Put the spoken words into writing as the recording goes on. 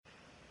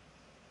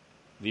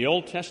The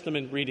Old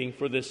Testament reading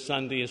for this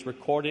Sunday is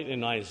recorded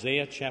in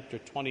Isaiah chapter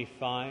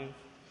 25,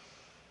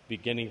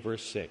 beginning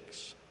verse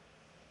 6.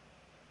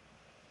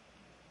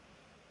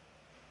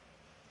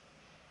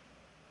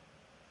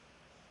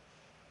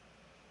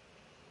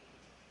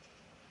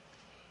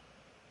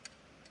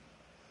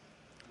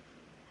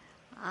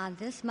 On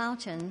this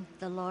mountain,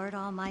 the Lord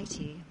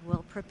Almighty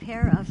will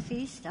prepare a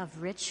feast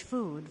of rich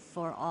food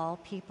for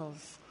all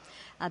peoples,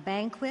 a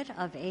banquet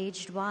of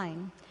aged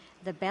wine,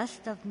 the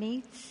best of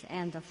meats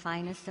and the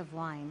finest of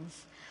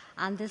wines.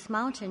 On this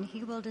mountain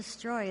he will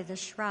destroy the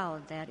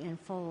shroud that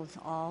enfolds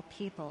all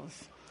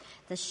peoples,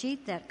 the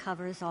sheet that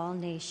covers all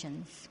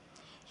nations.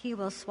 He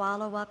will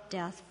swallow up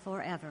death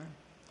forever.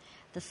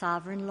 The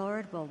sovereign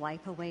Lord will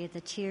wipe away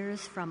the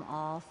tears from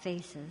all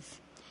faces.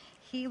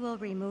 He will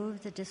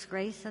remove the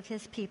disgrace of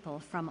his people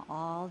from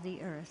all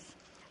the earth.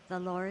 The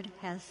Lord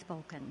has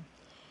spoken.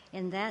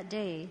 In that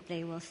day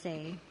they will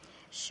say,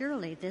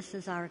 "Surely this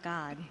is our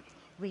God.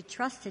 We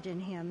trusted in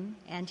him,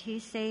 and he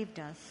saved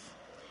us.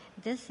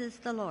 This is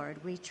the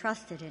Lord. We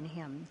trusted in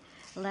him.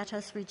 Let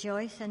us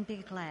rejoice and be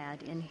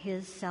glad in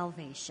his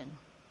salvation."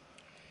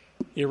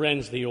 Here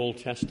ends the Old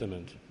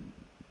Testament.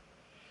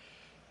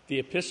 The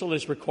epistle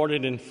is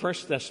recorded in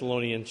 1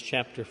 Thessalonians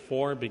chapter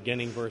 4,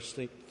 beginning verse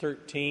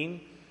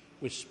 13,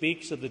 which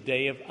speaks of the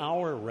day of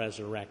our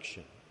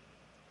resurrection.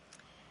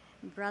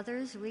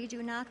 Brothers, we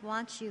do not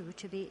want you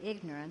to be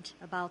ignorant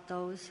about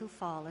those who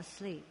fall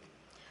asleep,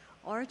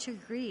 or to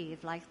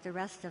grieve like the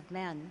rest of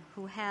men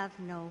who have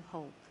no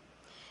hope.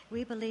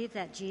 We believe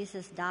that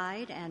Jesus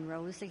died and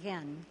rose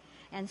again,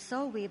 and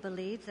so we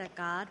believe that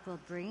God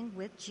will bring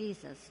with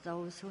Jesus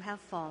those who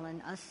have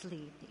fallen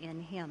asleep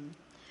in him.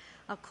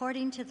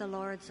 According to the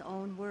Lord's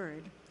own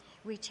word,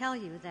 we tell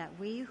you that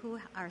we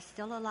who are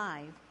still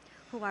alive,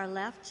 who are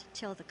left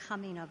till the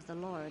coming of the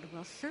Lord,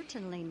 will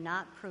certainly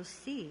not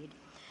precede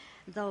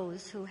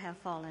those who have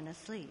fallen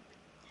asleep.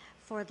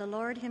 For the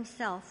Lord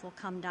himself will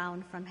come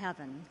down from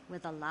heaven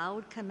with a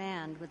loud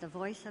command, with the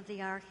voice of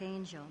the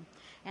archangel,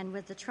 and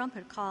with the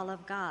trumpet call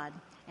of God,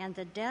 and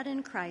the dead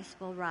in Christ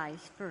will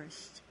rise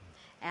first.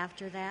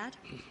 After that,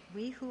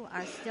 we who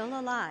are still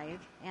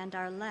alive and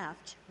are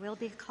left will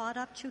be caught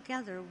up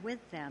together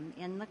with them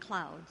in the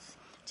clouds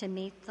to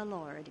meet the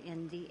Lord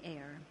in the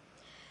air.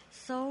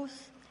 So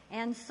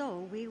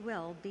we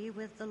will be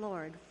with the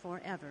Lord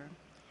forever.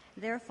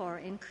 Therefore,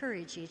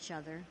 encourage each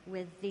other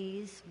with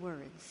these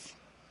words.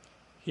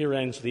 Here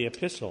ends the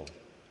epistle.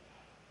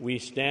 We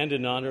stand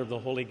in honor of the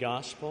Holy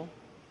Gospel.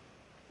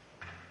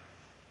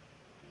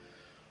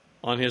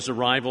 On his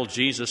arrival,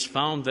 Jesus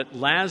found that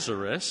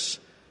Lazarus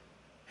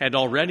had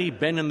already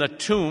been in the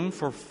tomb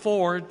for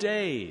 4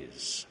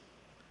 days.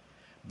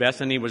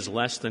 Bethany was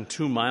less than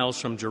 2 miles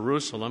from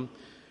Jerusalem,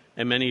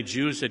 and many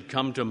Jews had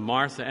come to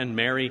Martha and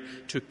Mary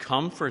to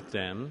comfort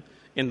them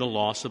in the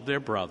loss of their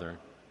brother.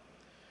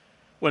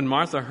 When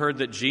Martha heard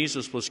that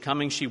Jesus was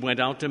coming, she went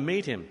out to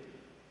meet him.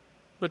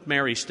 But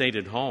Mary stayed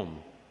at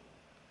home.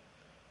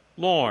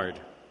 "Lord,"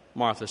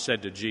 Martha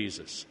said to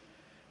Jesus,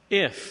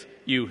 "if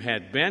you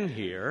had been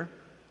here,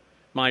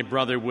 my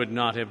brother would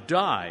not have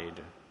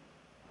died.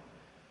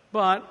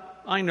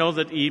 But I know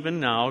that even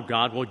now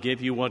God will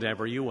give you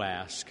whatever you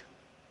ask."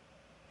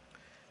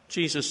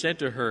 Jesus said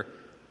to her,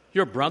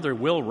 "Your brother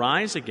will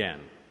rise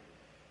again."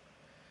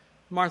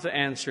 Martha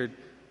answered,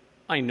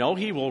 "I know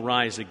he will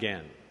rise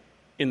again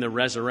in the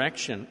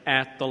resurrection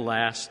at the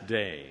last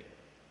day."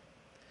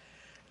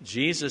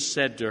 Jesus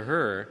said to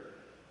her,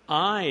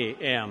 "I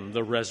am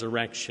the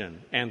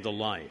resurrection and the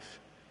life.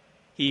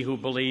 He who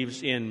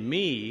believes in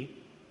me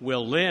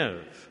will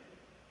live,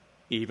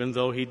 even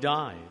though he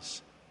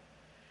dies.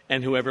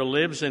 And whoever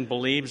lives and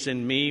believes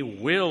in me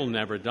will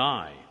never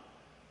die.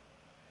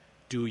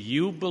 Do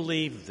you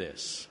believe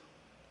this?"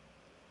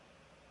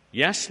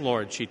 "Yes,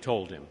 Lord," she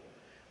told him.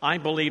 "I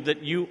believe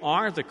that you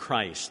are the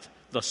Christ,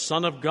 the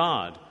Son of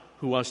God,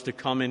 who was to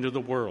come into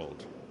the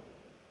world."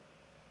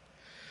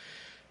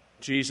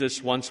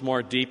 Jesus, once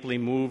more deeply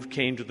moved,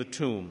 came to the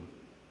tomb.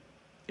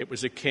 It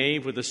was a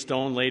cave with a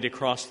stone laid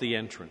across the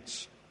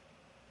entrance.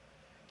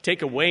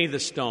 "Take away the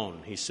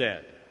stone," he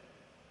said.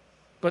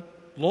 "But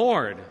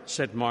Lord,"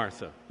 said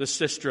Martha, the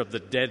sister of the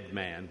dead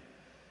man,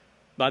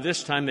 "by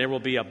this time there will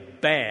be a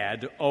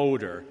bad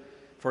odor,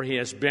 for he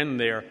has been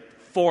there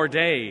 4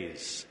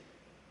 days."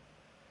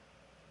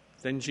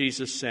 Then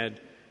Jesus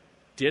said,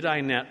 "Did I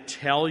not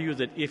tell you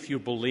that if you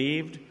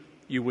believed,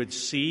 you would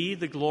see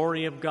the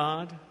glory of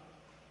God?"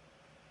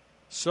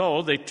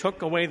 So they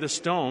took away the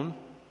stone.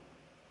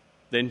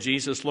 Then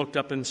Jesus looked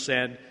up and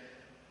said,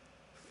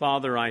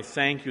 "Father, I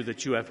thank you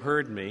that you have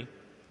heard me.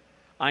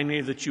 I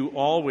knew that you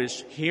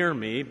always hear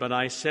me, but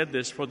I said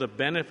this for the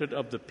benefit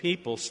of the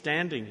people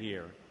standing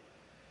here,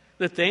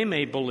 that they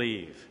may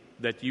believe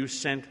that you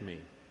sent me."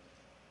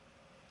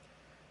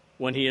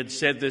 When he had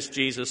said this,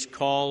 Jesus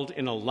called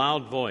in a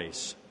loud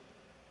voice,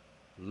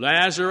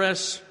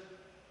 "Lazarus,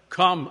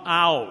 come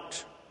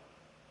out."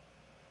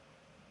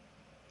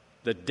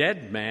 The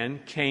dead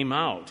man came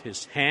out,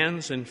 his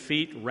hands and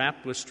feet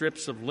wrapped with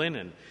strips of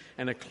linen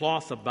and a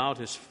cloth about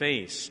his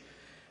face.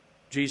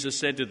 Jesus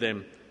said to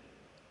them,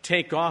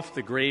 "Take off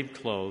the grave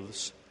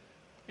clothes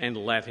and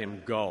let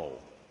him go."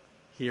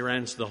 Here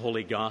ends the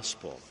Holy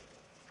Gospel.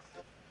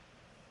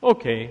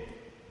 Okay,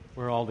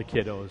 where are all the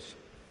kiddos?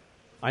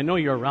 I know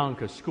you're around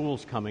because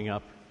school's coming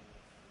up.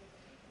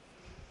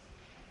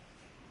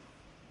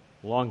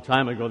 A long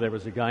time ago, there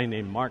was a guy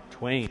named Mark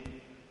Twain.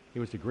 He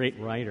was a great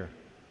writer.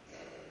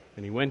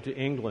 And he went to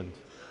England.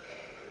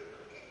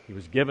 He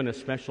was given a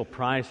special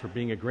prize for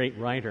being a great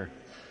writer.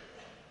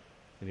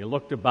 And he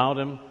looked about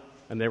him,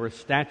 and there were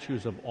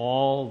statues of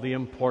all the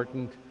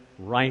important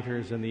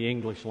writers in the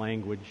English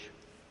language.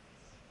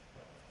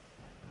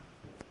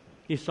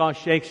 He saw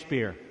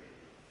Shakespeare,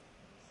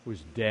 who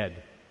was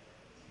dead.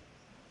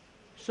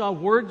 He saw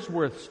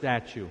Wordsworth's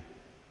statue.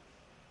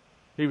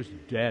 He was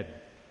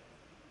dead.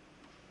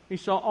 He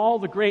saw all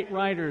the great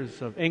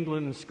writers of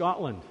England and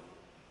Scotland.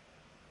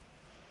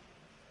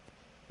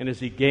 And as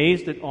he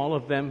gazed at all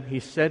of them, he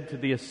said to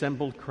the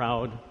assembled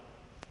crowd,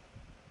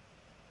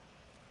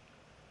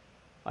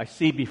 "I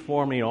see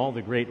before me all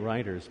the great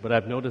writers, but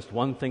I've noticed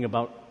one thing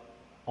about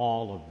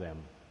all of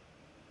them."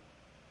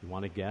 You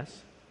want to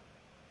guess?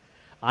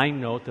 I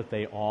note that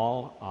they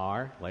all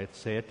are, let's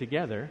say it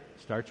together,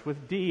 starts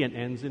with D and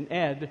ends in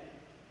ed,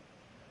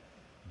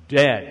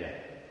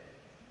 dead.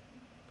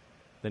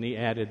 Then he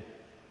added,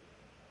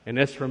 "And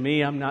as for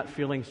me, I'm not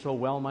feeling so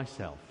well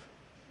myself."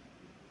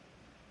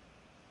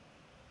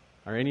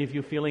 Are any of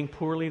you feeling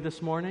poorly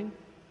this morning?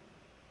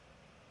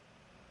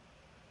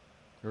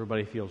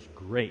 Everybody feels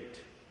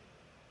great.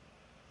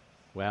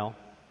 Well,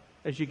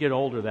 as you get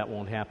older, that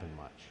won't happen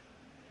much.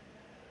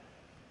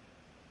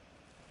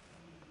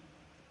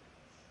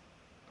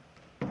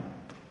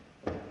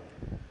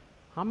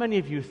 How many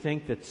of you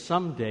think that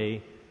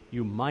someday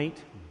you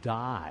might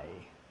die?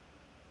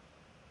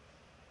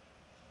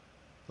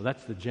 Well,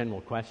 that's the general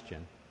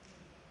question.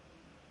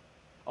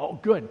 Oh,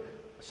 good.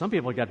 Some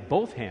people got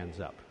both hands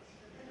up.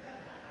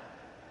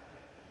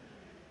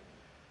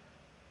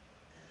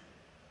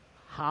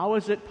 How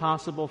is it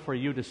possible for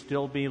you to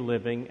still be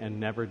living and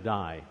never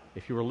die?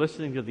 If you were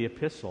listening to the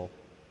epistle,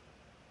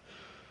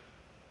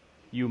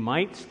 you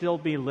might still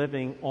be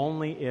living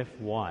only if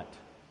what?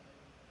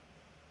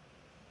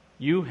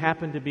 You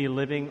happen to be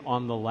living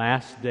on the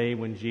last day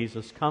when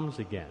Jesus comes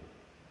again.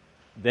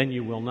 Then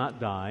you will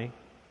not die.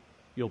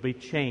 You'll be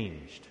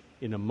changed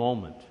in a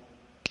moment,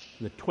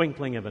 in the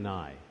twinkling of an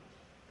eye.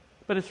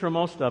 But it's for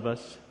most of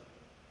us,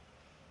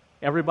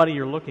 everybody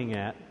you're looking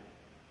at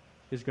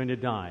is going to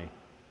die.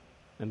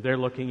 And they're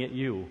looking at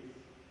you,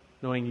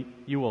 knowing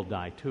you will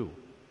die too.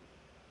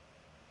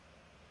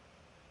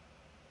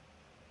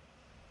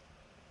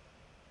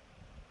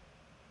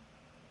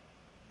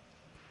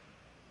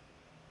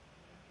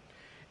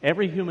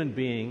 Every human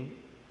being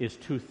is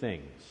two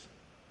things.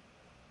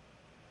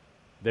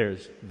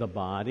 There's the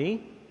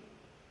body,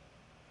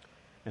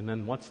 and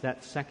then what's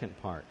that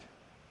second part?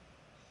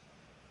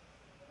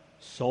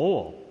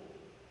 Soul.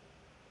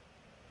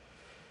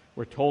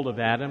 We're told of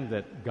Adam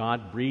that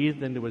God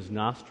breathed into his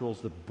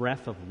nostrils the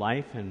breath of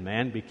life, and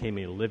man became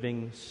a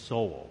living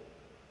soul.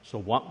 So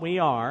what we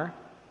are,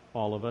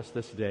 all of us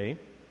this day,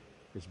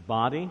 is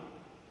body,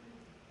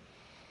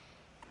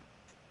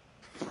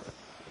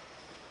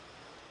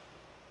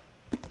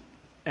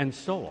 and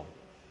soul.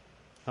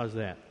 How's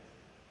that?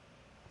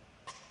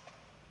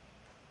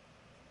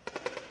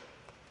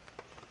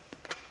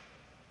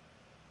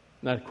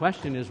 Now the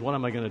question is, what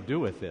am I going to do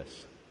with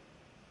this?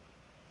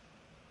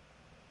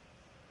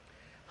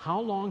 How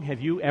long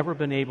have you ever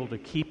been able to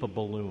keep a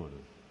balloon?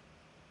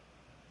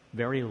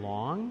 Very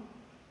long?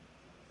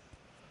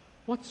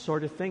 What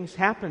sort of things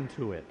happen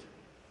to it?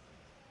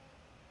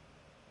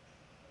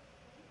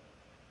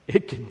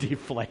 It can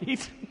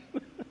deflate.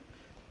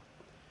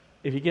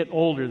 If you get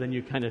older, then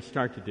you kind of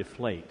start to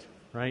deflate,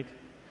 right?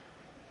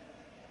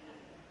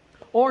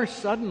 Or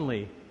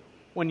suddenly,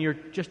 when you're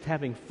just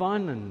having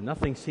fun and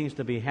nothing seems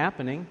to be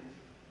happening,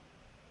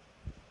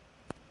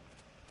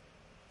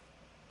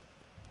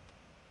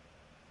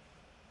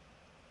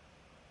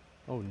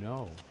 oh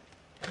no.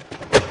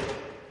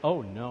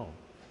 Oh no.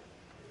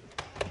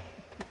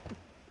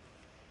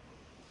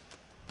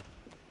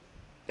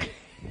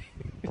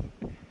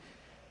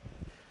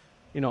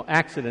 You know,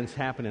 accidents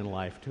happen in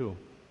life too.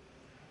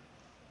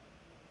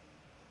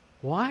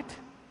 What?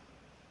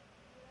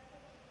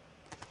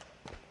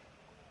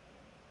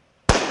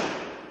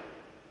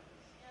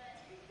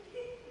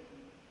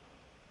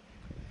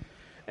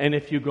 And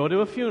if you go to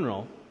a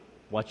funeral,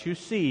 what you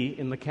see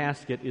in the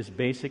casket is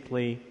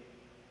basically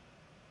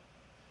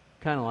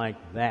kind of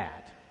like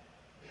that.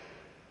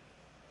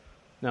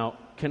 Now,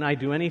 can I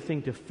do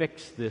anything to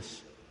fix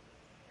this?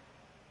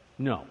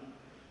 No.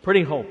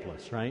 Pretty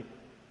hopeless, right?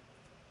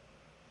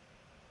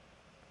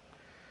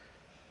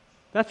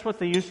 That's what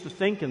they used to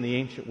think in the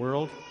ancient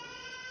world.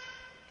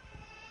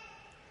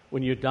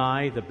 When you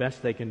die, the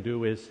best they can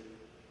do is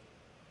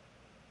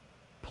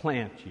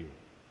plant you.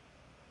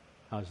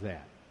 How's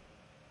that?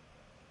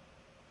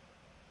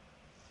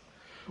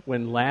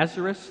 When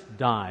Lazarus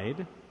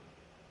died,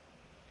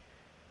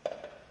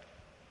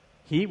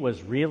 he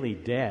was really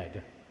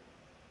dead.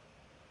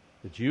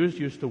 The Jews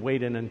used to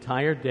wait an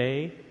entire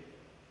day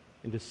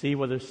and to see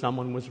whether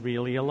someone was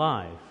really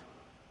alive.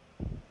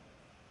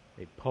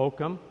 They'd poke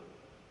them,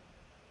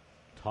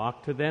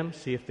 talk to them,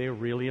 see if they were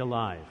really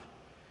alive.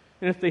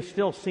 And if they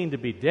still seemed to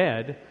be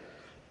dead,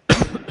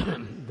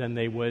 then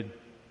they would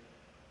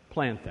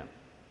plant them.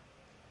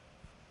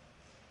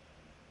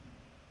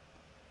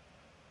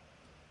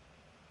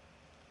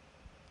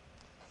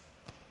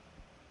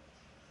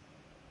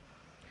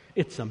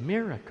 It's a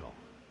miracle.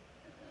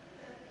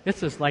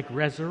 This is like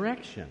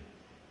resurrection.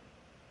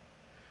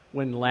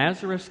 When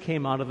Lazarus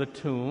came out of the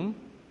tomb,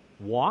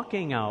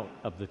 walking out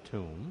of the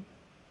tomb,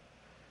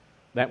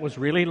 that was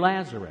really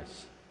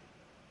Lazarus.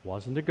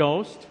 Wasn't a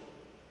ghost.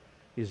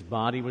 His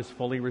body was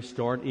fully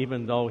restored,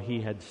 even though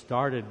he had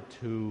started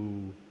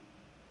to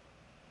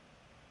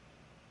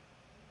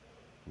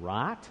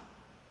rot,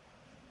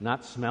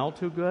 not smell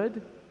too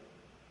good.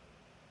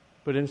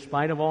 But in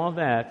spite of all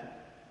that,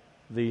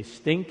 the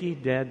stinky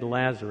dead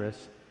Lazarus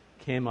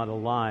came out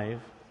alive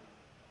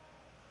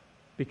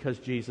because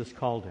Jesus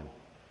called him.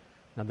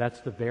 Now that's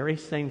the very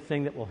same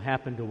thing that will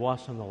happen to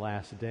us on the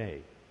last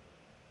day.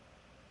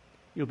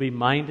 You'll be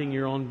minding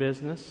your own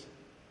business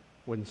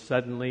when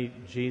suddenly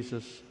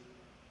Jesus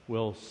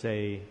will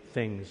say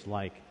things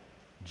like,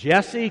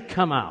 "Jesse,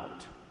 come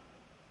out."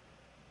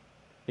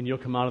 And you'll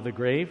come out of the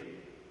grave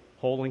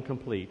whole and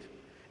complete.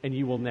 And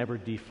you will never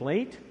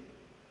deflate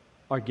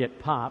or get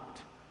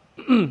popped.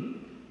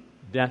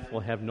 Death will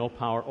have no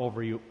power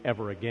over you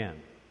ever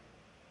again.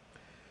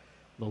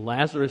 The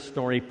Lazarus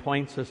story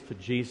points us to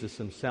Jesus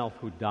himself,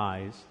 who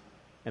dies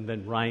and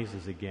then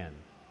rises again.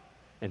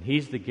 And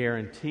he's the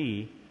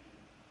guarantee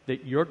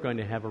that you're going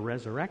to have a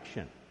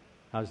resurrection.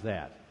 How's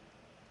that?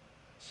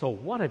 So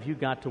what have you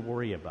got to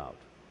worry about?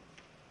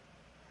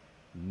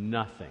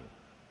 Nothing.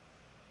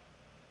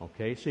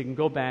 Okay, so you can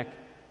go back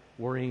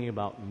worrying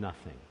about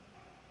nothing.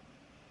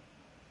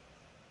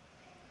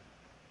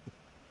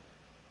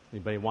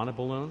 Anybody want a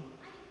balloon?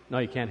 No,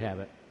 you can't have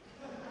it.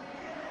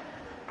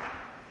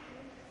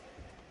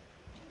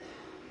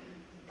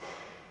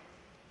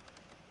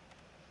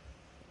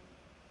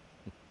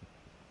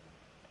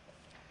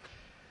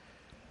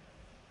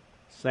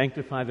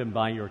 Sanctify them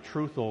by your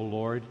truth, O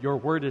Lord. Your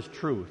word is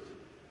truth.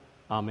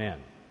 Amen.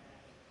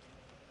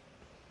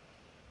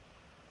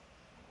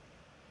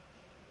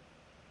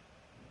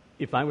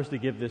 If I was to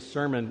give this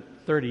sermon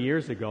 30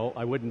 years ago,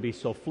 I wouldn't be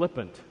so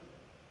flippant.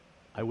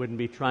 I wouldn't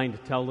be trying to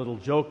tell little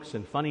jokes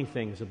and funny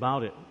things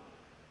about it,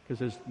 because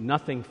there's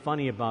nothing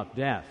funny about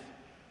death.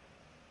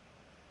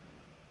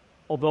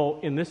 Although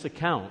in this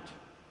account,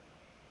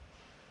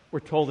 we're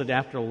told that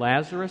after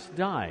Lazarus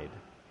died,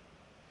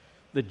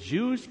 the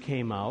Jews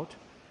came out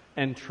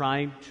and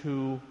tried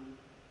to,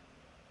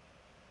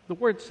 the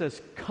word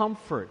says,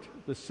 comfort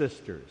the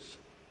sisters.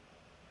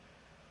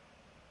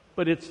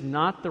 But it's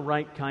not the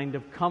right kind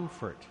of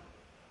comfort.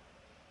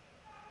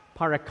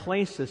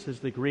 Paraklesis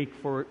is the Greek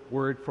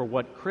word for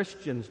what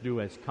Christians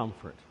do as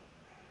comfort.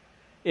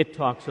 It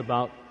talks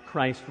about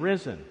Christ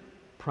risen,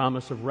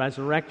 promise of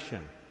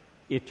resurrection,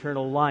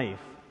 eternal life,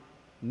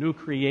 new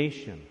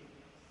creation,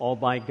 all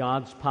by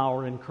God's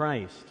power in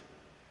Christ.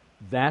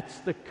 That's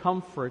the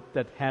comfort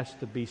that has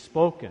to be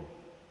spoken.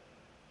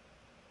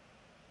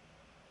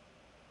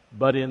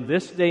 But in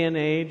this day and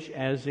age,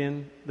 as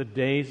in the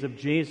days of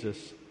Jesus,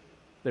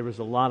 there was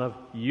a lot of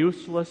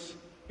useless,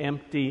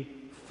 empty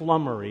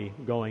flummery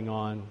going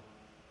on.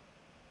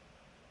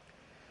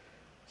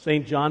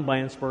 St. John, by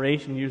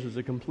inspiration, uses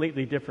a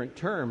completely different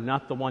term,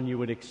 not the one you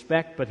would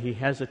expect, but he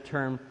has a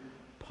term,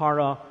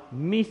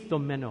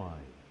 paramythomenoi.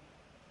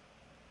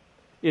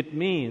 It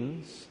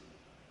means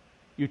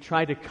you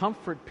try to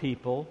comfort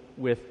people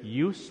with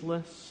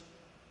useless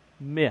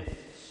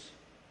myths.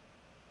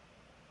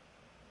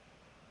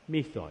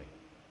 Mythoi.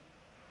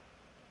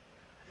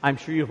 I'm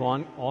sure you've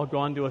all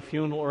gone to a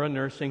funeral or a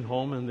nursing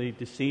home and the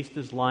deceased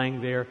is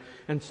lying there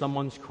and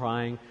someone's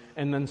crying,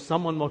 and then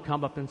someone will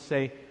come up and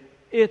say,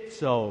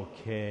 "It's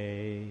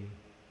okay."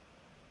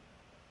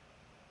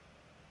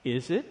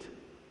 Is it?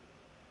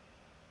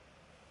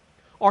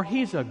 Or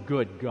he's a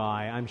good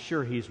guy. I'm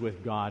sure he's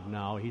with God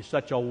now. He's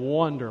such a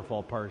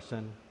wonderful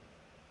person.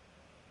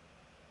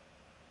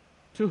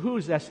 To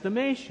whose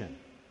estimation?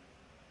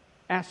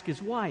 Ask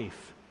his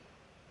wife.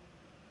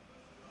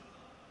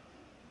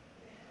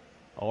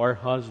 Or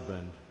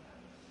husband.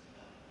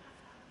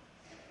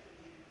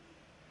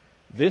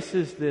 This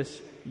is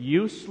this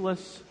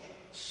useless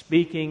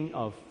speaking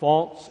of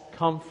false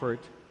comfort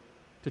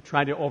to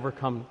try to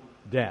overcome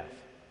death.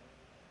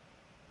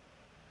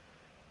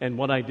 And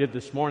what I did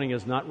this morning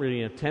is not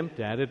really an attempt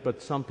at it,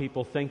 but some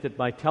people think that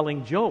by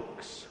telling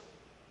jokes,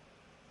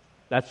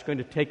 that's going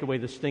to take away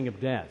the sting of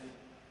death.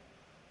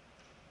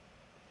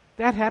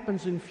 That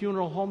happens in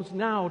funeral homes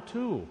now,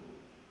 too.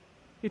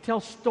 You tell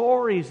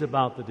stories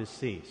about the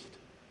deceased.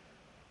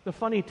 The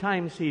funny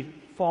times he'd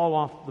fall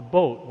off the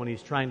boat when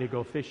he's trying to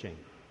go fishing,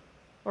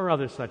 or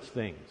other such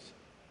things.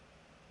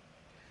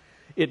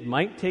 It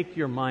might take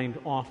your mind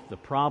off the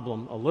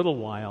problem a little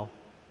while,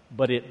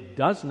 but it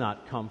does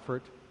not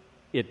comfort,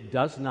 it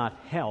does not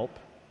help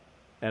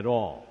at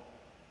all.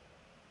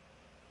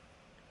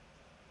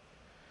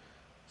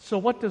 So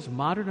what does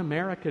modern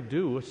America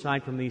do,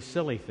 aside from these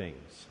silly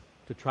things,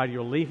 to try to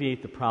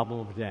alleviate the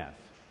problem of death?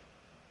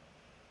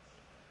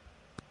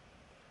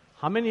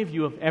 How many of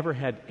you have ever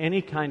had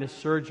any kind of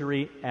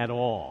surgery at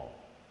all?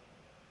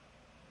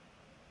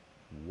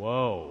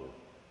 Whoa.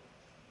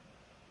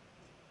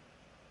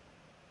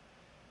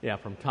 Yeah,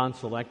 from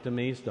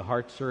tonsillectomies to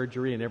heart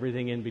surgery and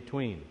everything in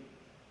between.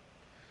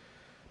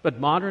 But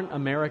modern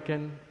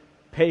American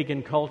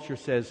pagan culture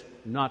says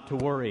not to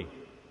worry.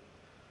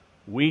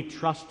 We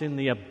trust in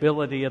the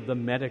ability of the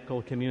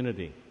medical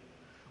community.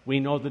 We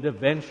know that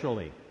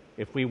eventually,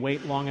 if we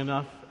wait long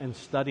enough and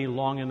study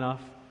long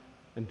enough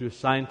and do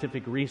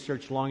scientific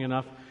research long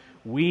enough,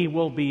 we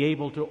will be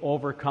able to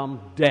overcome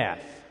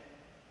death.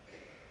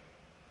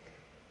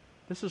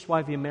 This is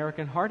why the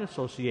American Heart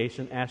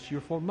Association asks you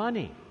for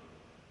money.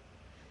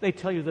 They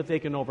tell you that they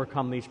can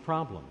overcome these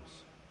problems.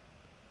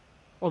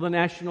 Or the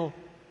National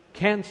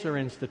Cancer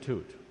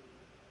Institute.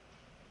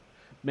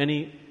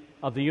 Many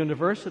of the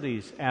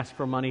universities ask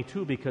for money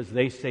too because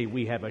they say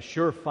we have a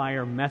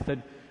surefire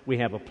method, we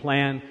have a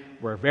plan,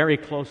 we're very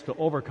close to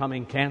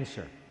overcoming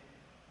cancer.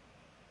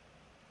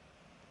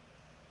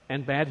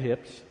 And bad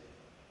hips,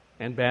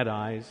 and bad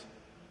eyes,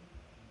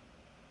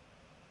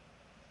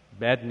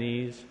 bad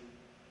knees.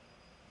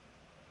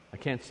 I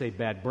can't say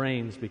bad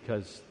brains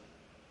because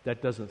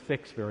that doesn't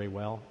fix very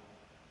well.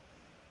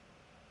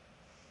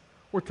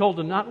 We're told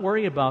to not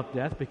worry about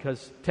death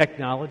because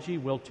technology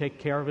will take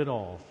care of it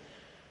all.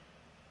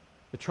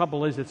 The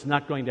trouble is, it's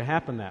not going to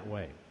happen that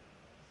way.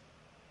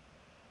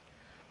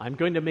 I'm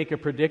going to make a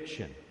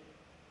prediction.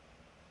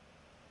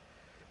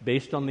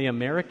 Based on the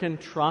American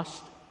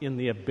trust in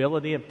the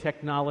ability of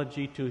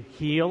technology to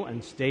heal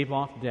and stave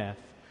off death,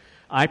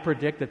 I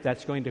predict that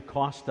that's going to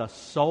cost us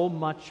so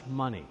much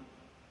money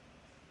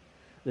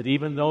that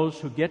even those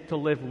who get to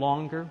live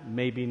longer,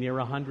 maybe near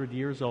 100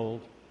 years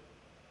old,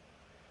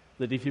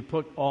 that if you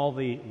put all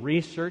the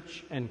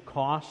research and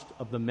cost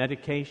of the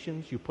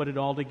medications, you put it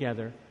all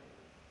together,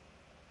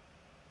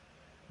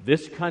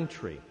 this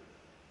country,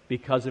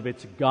 because of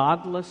its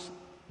godless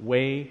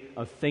way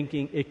of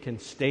thinking it can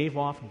stave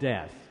off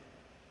death,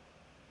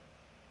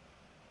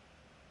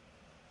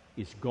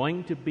 is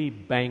going to be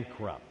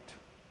bankrupt.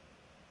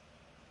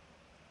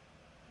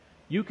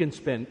 You can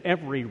spend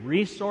every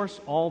resource,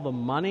 all the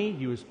money,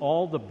 use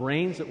all the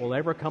brains that will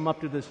ever come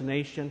up to this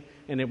nation,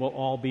 and it will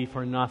all be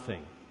for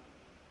nothing.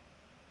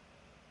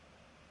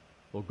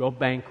 We'll go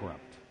bankrupt.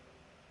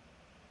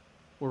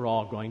 We're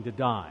all going to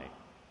die.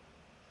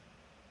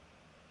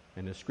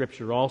 And the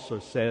Scripture also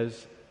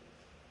says,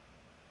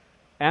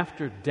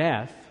 after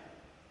death,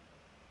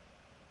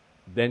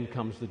 then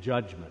comes the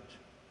judgment.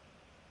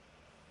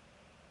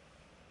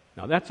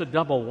 Now that's a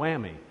double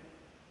whammy.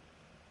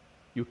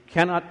 You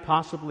cannot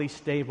possibly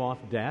stave off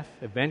death.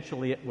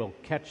 Eventually it will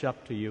catch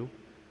up to you.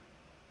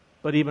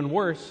 But even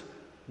worse,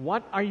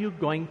 what are you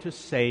going to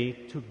say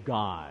to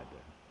God?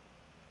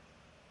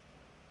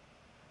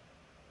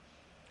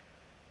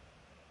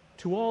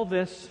 To all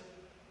this,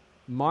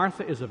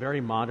 Martha is a very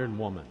modern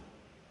woman.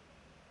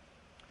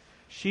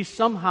 She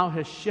somehow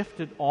has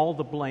shifted all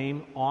the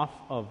blame off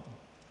of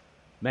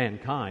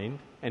mankind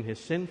and his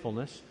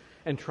sinfulness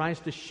and tries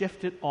to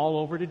shift it all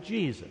over to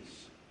Jesus.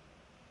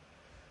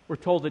 We're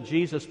told that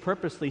Jesus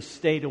purposely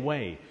stayed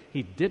away.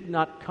 He did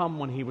not come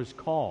when he was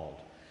called.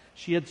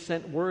 She had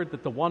sent word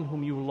that the one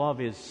whom you love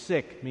is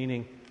sick,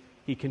 meaning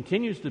he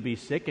continues to be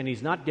sick and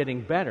he's not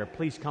getting better.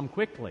 Please come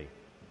quickly.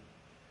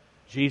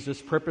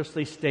 Jesus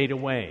purposely stayed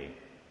away.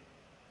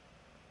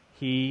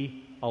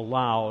 He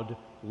allowed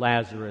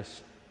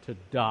Lazarus to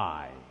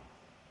die.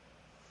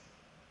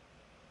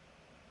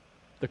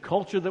 The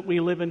culture that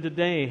we live in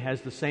today has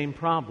the same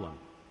problem.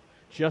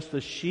 Just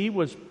as she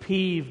was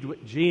peeved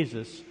with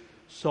Jesus,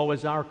 so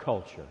is our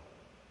culture.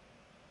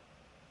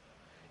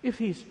 If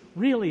he's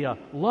really a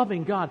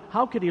loving God,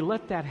 how could he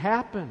let that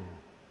happen?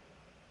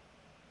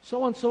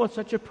 So-and-so is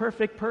such a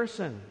perfect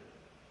person.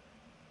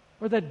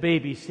 Or that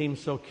baby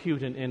seems so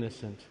cute and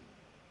innocent.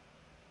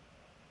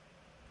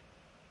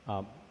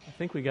 I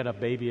think we got a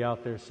baby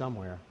out there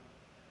somewhere.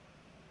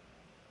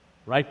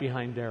 Right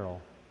behind Daryl.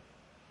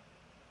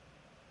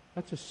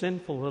 That's a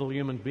sinful little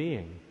human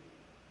being.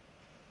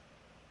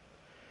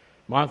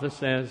 Martha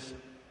says,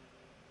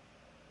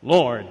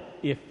 Lord,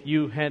 if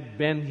you had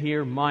been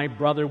here, my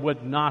brother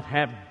would not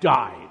have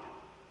died.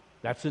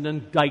 That's an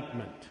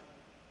indictment.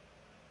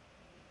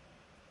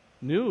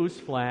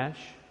 Newsflash,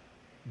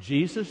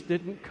 Jesus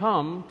didn't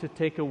come to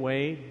take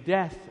away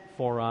death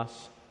for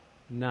us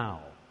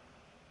now.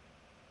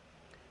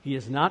 He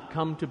has not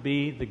come to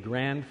be the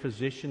grand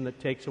physician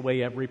that takes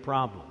away every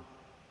problem.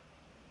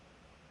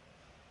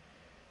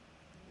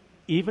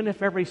 Even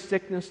if every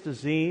sickness,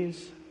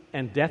 disease,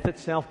 and death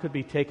itself could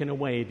be taken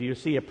away, do you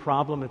see a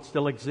problem that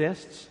still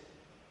exists?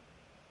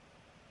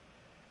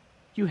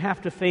 You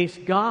have to face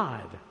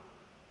God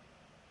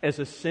as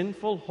a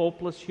sinful,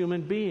 hopeless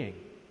human being.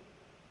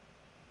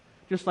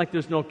 Just like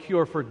there's no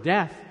cure for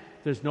death,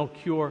 there's no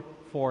cure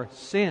for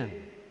sin.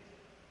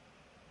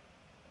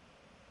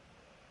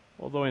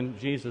 Although in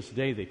Jesus'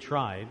 day they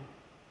tried.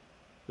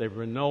 There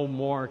were no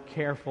more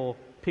careful,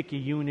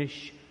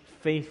 picayunish,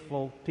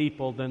 faithful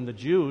people than the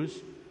Jews.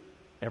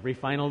 Every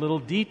final little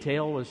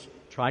detail was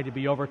tried to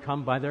be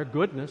overcome by their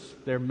goodness,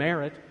 their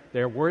merit,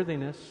 their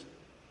worthiness.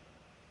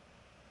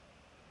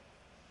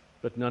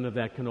 But none of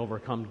that can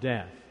overcome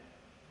death.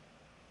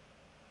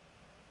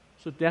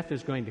 So death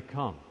is going to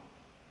come.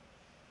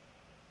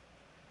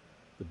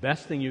 The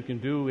best thing you can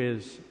do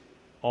is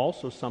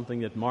also something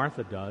that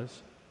Martha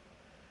does.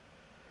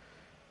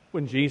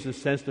 When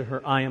Jesus says to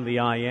her, I am the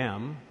I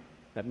am,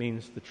 that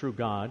means the true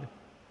God,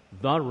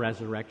 the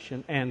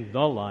resurrection and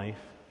the life,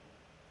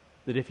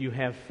 that if you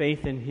have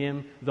faith in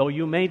Him, though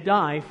you may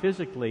die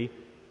physically,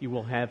 you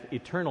will have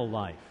eternal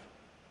life.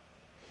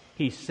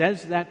 He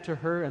says that to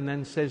her and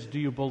then says, do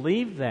you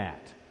believe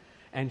that?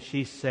 And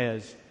she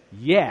says,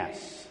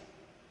 yes.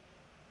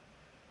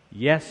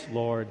 Yes,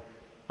 Lord,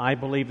 I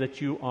believe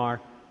that you are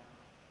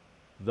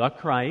the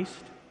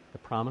Christ, the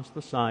promised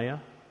Messiah,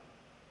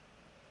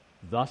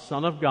 the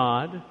Son of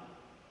God,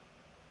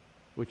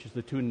 which is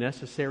the two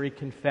necessary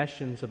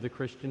confessions of the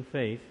Christian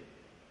faith,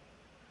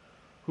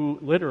 who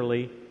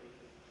literally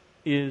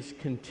is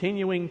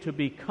continuing to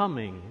be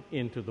coming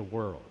into the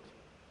world.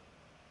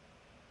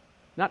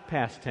 Not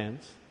past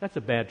tense. That's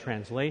a bad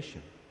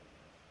translation.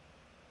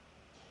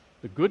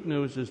 The good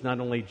news is not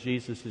only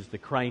Jesus is the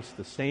Christ,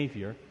 the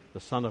Savior, the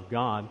Son of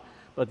God,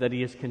 but that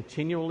He is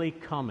continually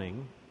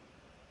coming,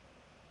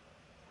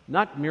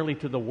 not merely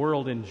to the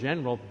world in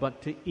general,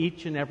 but to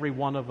each and every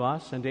one of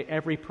us and to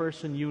every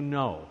person you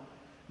know,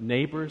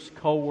 neighbors,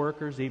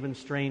 co-workers, even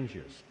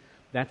strangers.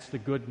 That's the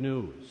good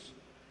news.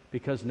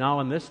 Because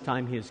now in this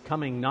time He is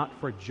coming not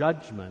for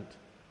judgment,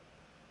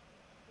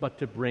 but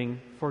to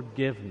bring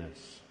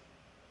forgiveness,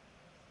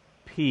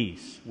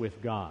 peace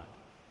with God,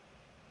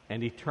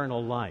 and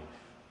eternal life.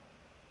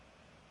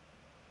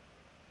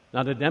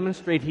 Now, to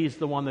demonstrate He's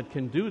the one that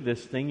can do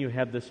this thing, you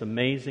have this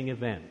amazing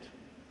event.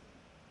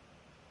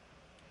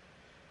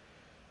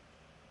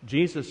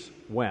 Jesus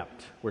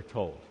wept, we're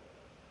told.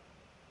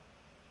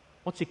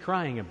 What's He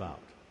crying about?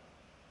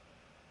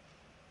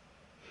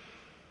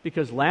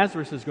 Because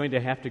Lazarus is going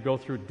to have to go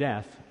through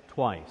death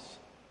twice.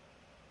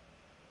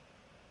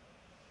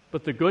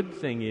 But the good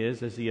thing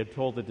is, as He had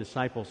told the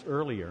disciples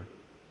earlier,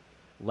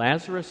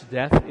 Lazarus'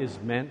 death is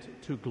meant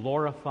to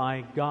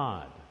glorify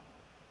God.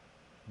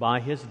 By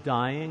His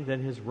dying,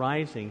 then His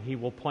rising, He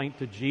will point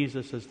to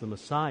Jesus as the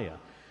Messiah.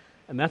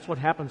 And that's what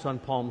happens on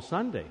Palm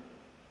Sunday.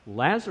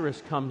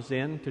 Lazarus comes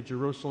in to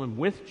Jerusalem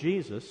with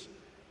Jesus,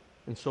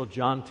 and so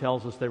John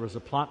tells us there was a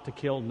plot to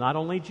kill not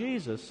only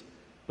Jesus,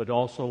 but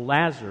also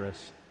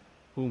Lazarus,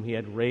 whom He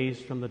had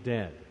raised from the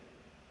dead.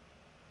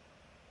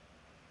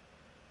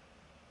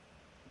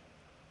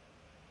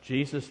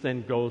 Jesus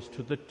then goes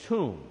to the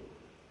tomb.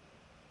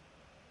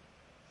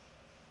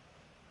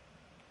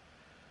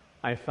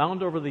 I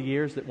found over the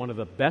years that one of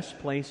the best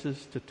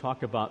places to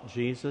talk about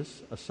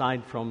Jesus,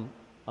 aside from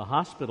a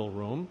hospital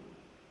room,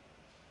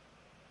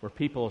 where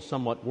people are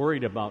somewhat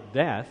worried about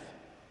death,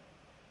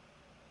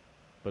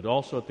 but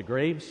also at the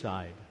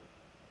graveside.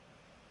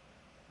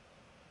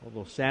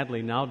 Although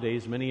sadly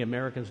nowadays many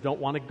Americans don't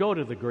want to go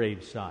to the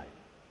graveside.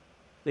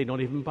 They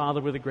don't even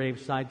bother with a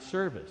graveside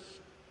service.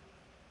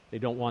 They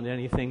don't want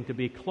anything to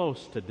be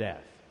close to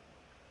death.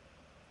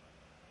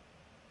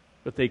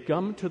 But they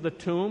come to the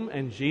tomb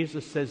and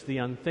Jesus says the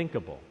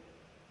unthinkable.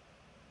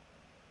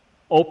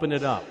 Open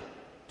it up.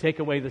 Take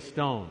away the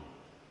stone.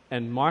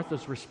 And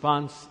Martha's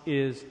response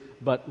is,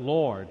 but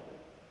Lord,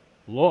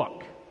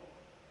 look,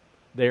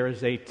 there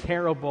is a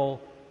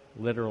terrible,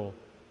 literal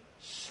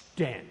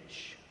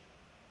stench.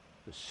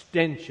 The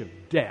stench of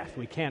death.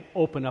 We can't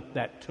open up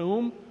that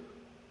tomb.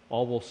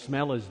 All we'll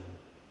smell is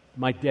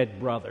my dead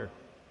brother.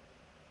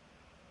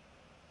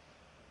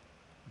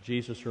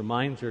 Jesus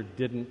reminds her,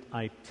 didn't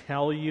I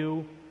tell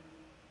you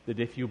that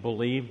if you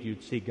believed,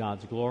 you'd see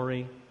God's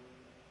glory?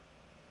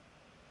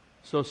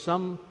 So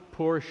some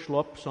poor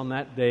schlups on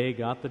that day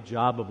got the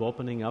job of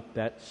opening up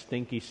that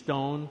stinky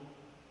stone.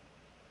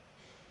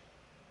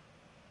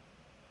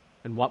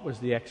 And what was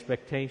the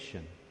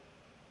expectation?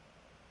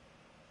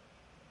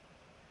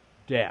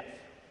 Death.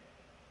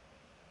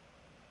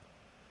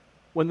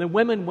 When the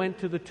women went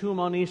to the tomb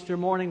on Easter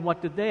morning,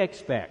 what did they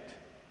expect?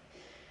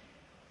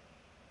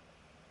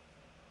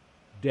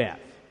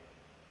 Death.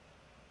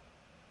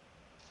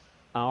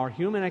 Our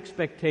human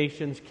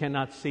expectations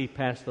cannot see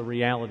past the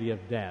reality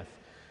of death,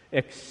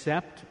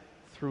 except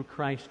through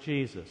Christ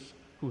Jesus,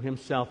 who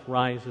Himself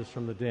rises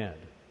from the dead.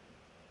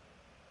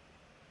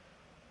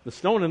 The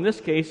stone in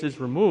this case is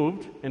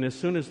removed, and as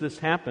soon as this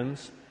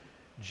happens,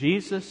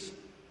 Jesus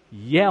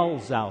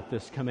yells out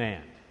this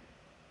command.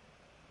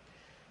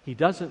 He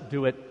doesn't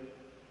do it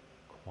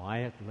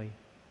quietly.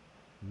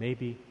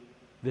 Maybe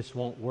this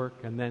won't work,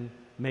 and then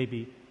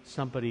maybe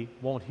somebody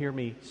won't hear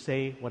me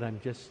say what I'm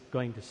just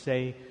going to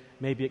say.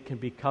 Maybe it can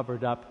be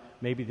covered up.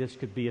 Maybe this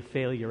could be a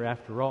failure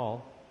after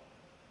all.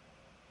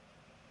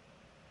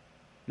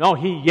 No,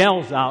 He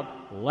yells out,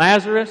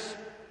 Lazarus,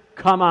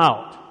 come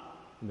out.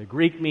 And the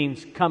Greek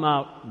means come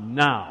out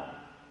now.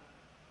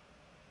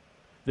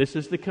 This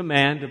is the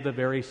command of the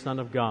very Son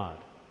of God.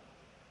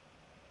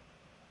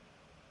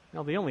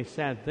 Now, the only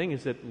sad thing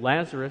is that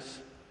Lazarus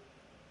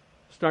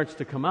starts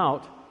to come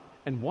out,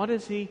 and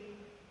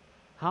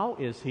how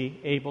is he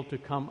able to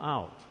come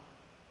out?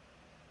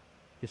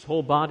 His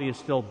whole body is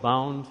still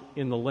bound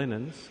in the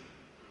linens.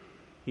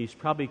 He's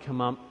probably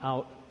come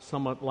out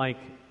somewhat like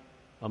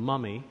a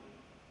mummy.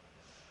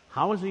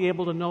 How is he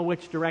able to know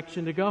which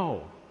direction to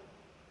go?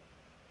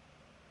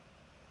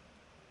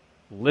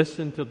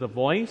 Listen to the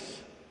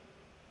voice.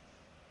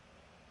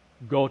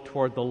 Go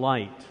toward the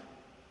light,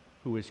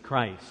 who is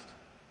Christ.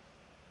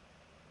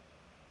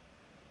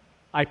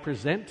 I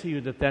present to you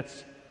that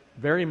that's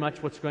very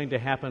much what's going to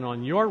happen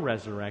on your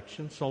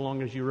resurrection, so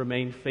long as you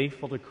remain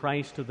faithful to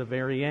Christ to the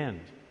very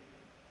end.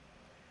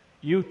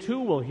 You too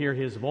will hear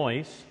his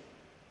voice,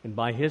 and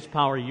by his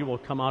power you will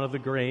come out of the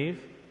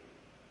grave,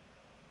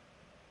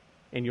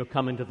 and you'll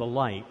come into the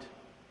light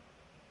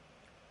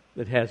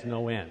that has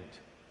no end.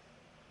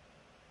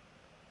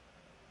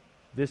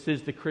 This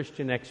is the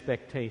Christian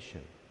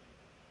expectation.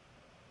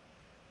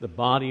 The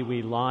body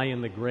we lie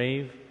in the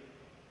grave,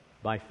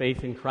 by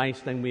faith in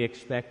Christ, then we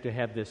expect to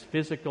have this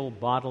physical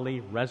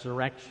bodily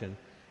resurrection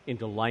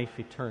into life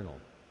eternal.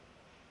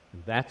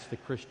 And that's the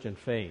Christian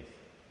faith.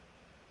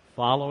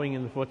 Following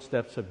in the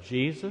footsteps of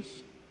Jesus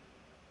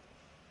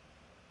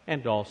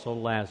and also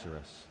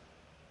Lazarus.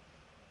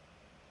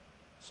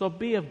 So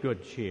be of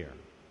good cheer.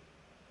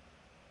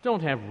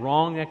 Don't have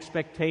wrong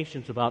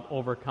expectations about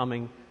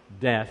overcoming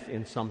death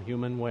in some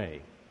human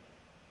way.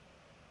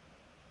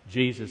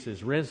 Jesus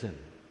is risen,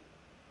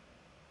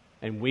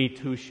 and we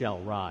too shall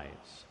rise.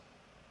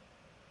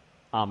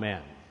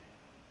 Amen.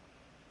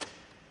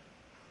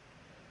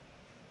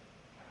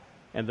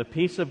 And the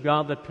peace of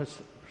God that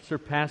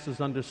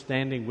surpasses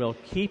understanding will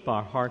keep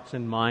our hearts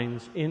and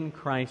minds in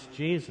Christ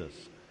Jesus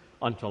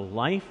unto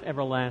life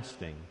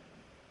everlasting.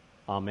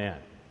 Amen.